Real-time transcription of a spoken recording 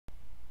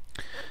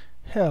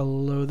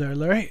Hello there,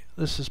 Larry.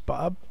 This is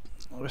Bob,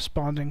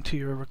 responding to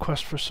your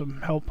request for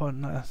some help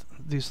on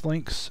these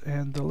links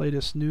and the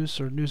latest news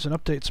or news and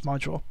updates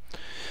module.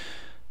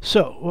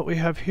 So what we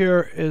have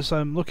here is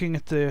I'm looking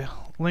at the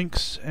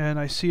links and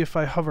I see if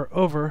I hover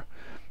over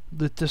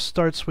that this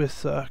starts with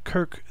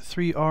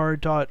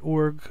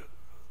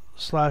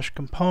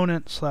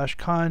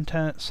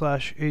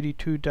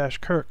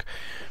kirk3r.org/component/content/82-kirk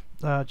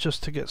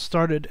just to get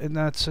started, and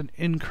that's an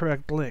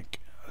incorrect link.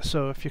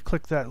 So if you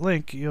click that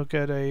link, you'll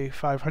get a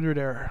 500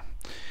 error.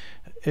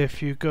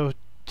 If you go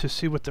to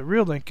see what the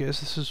real link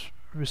is, this is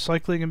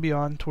Recycling and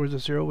Beyond towards the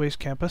Zero Waste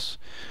Campus.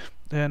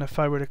 And if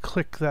I were to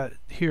click that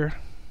here,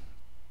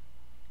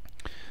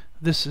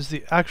 this is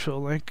the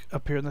actual link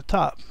up here in the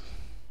top.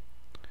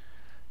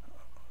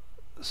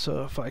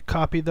 So if I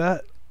copy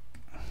that,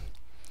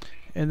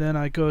 and then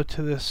I go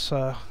to this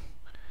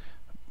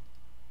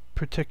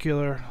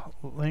particular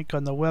link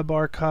on the web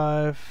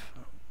archive,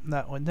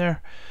 that one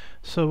there.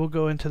 So we'll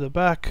go into the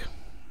back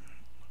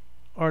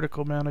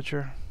article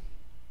manager,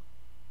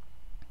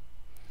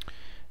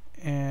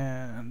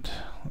 and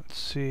let's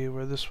see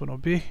where this one will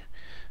be.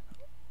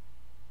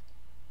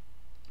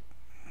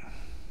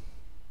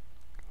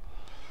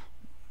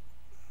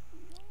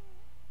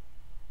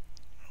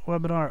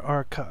 Webinar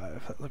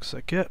archive, that looks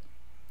like it.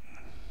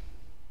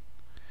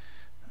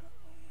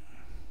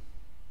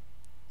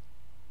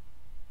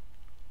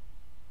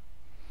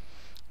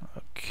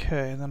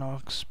 Okay, and then I'll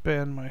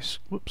expand my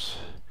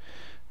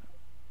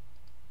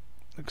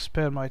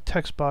expand my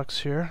text box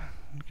here.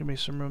 Give me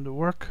some room to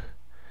work.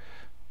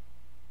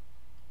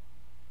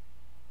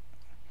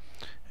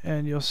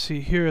 And you'll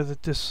see here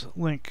that this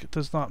link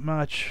does not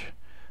match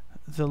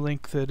the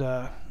link that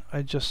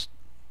I just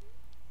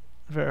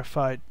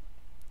verified.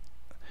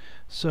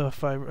 So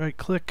if I right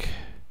click,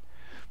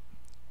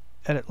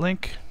 edit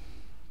link,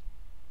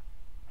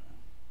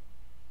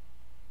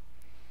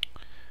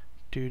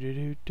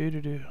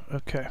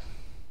 okay.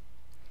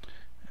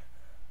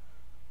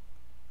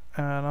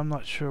 And I'm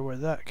not sure where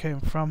that came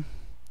from,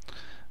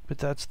 but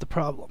that's the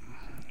problem.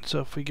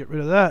 So if we get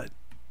rid of that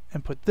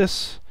and put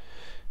this,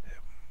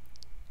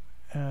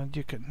 and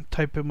you can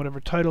type in whatever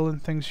title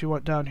and things you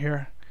want down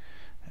here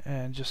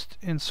and just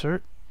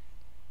insert,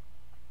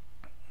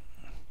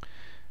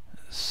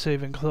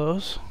 save and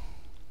close,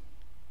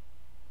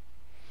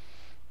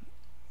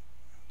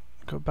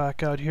 go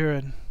back out here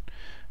and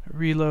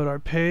reload our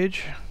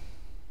page,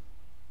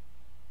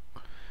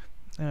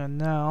 and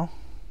now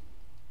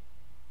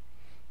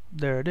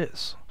there it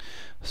is.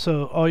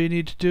 So all you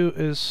need to do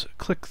is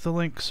click the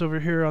links over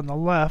here on the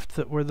left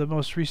that were the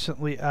most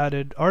recently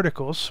added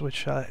articles,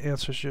 which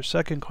answers your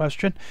second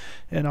question,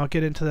 and I'll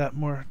get into that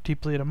more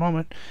deeply in a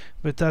moment.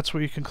 But that's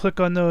where you can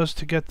click on those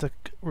to get the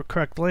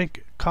correct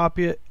link,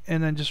 copy it,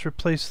 and then just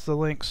replace the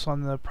links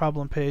on the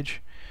problem page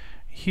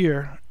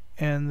here,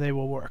 and they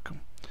will work.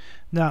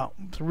 Now,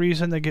 the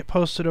reason they get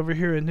posted over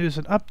here in News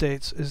and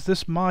Updates is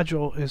this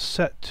module is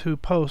set to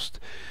post,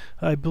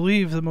 I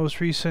believe, the most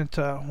recent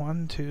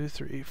 1, 2,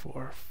 3,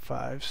 4,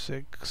 5,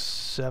 6,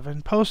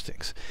 7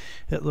 postings,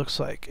 it looks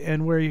like.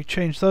 And where you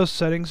change those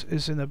settings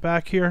is in the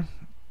back here.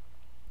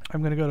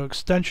 I'm going to go to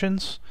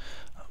Extensions,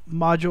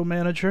 Module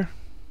Manager.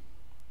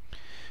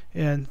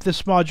 And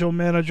this module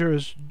manager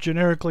is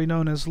generically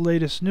known as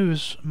Latest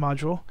News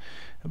Module,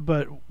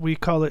 but we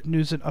call it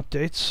News and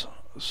Updates.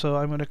 So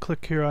I'm going to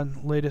click here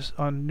on Latest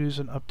on News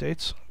and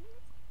Updates,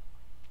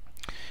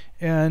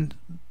 and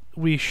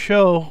we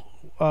show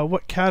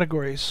what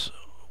categories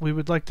we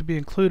would like to be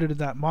included in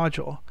that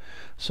module.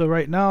 So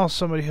right now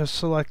somebody has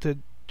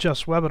selected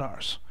just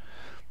webinars.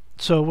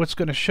 So what's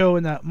going to show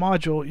in that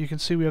module, you can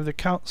see we have the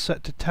count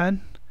set to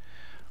 10.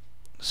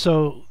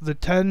 So the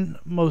 10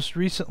 most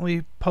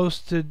recently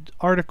posted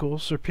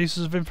articles or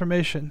pieces of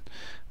information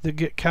that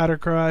get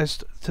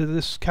categorized to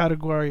this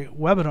category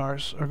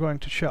webinars are going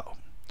to show.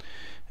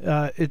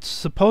 It's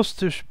supposed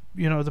to,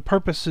 the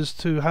purpose is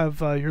to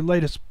have your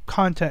latest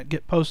content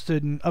get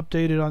posted and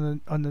updated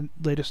on the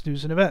latest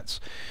news and events.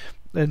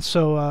 And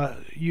so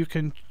you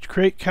can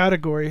create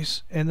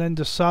categories and then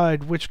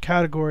decide which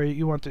category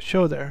you want to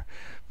show there.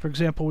 For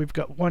example, we've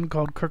got one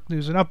called Kirk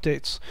News and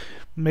Updates.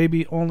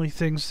 Maybe only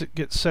things that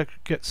get set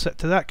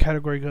to that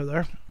category go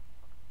there.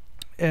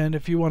 And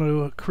if you want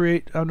to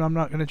create, I'm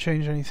not going to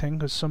change anything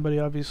because somebody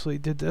obviously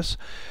did this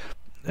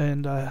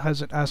and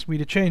hasn't asked me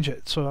to change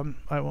it, so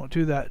I won't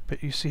do that,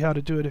 but you see how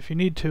to do it if you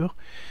need to.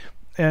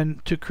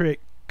 And to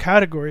create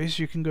categories,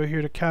 you can go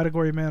here to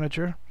Category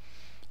Manager,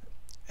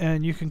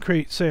 and you can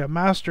create, say, a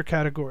master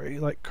category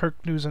like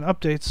Kirk News and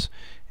Updates,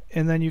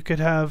 and then you could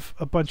have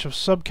a bunch of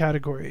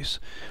subcategories,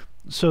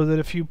 so that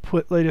if you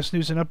put Latest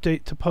News and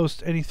Update to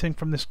post anything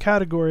from this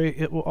category,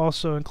 it will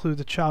also include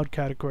the child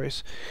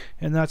categories.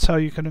 And that's how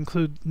you can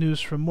include news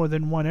from more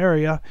than one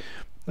area.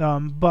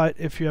 But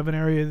if you have an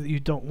area that you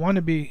don't want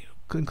to be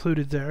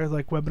included there,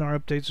 like webinar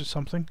updates or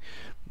something,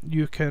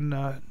 you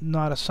can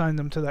not assign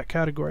them to that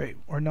category,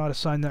 or not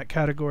assign that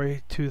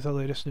category to the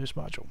latest news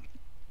module.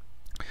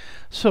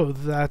 So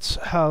that's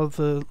how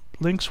the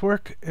links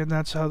work, and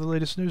that's how the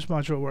latest news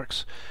module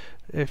works.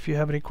 If you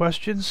have any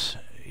questions,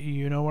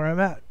 you know where I'm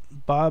at.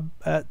 Bob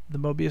at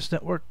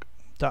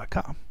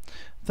themobiusnetwork.com.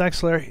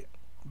 Thanks, Larry.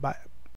 Bye.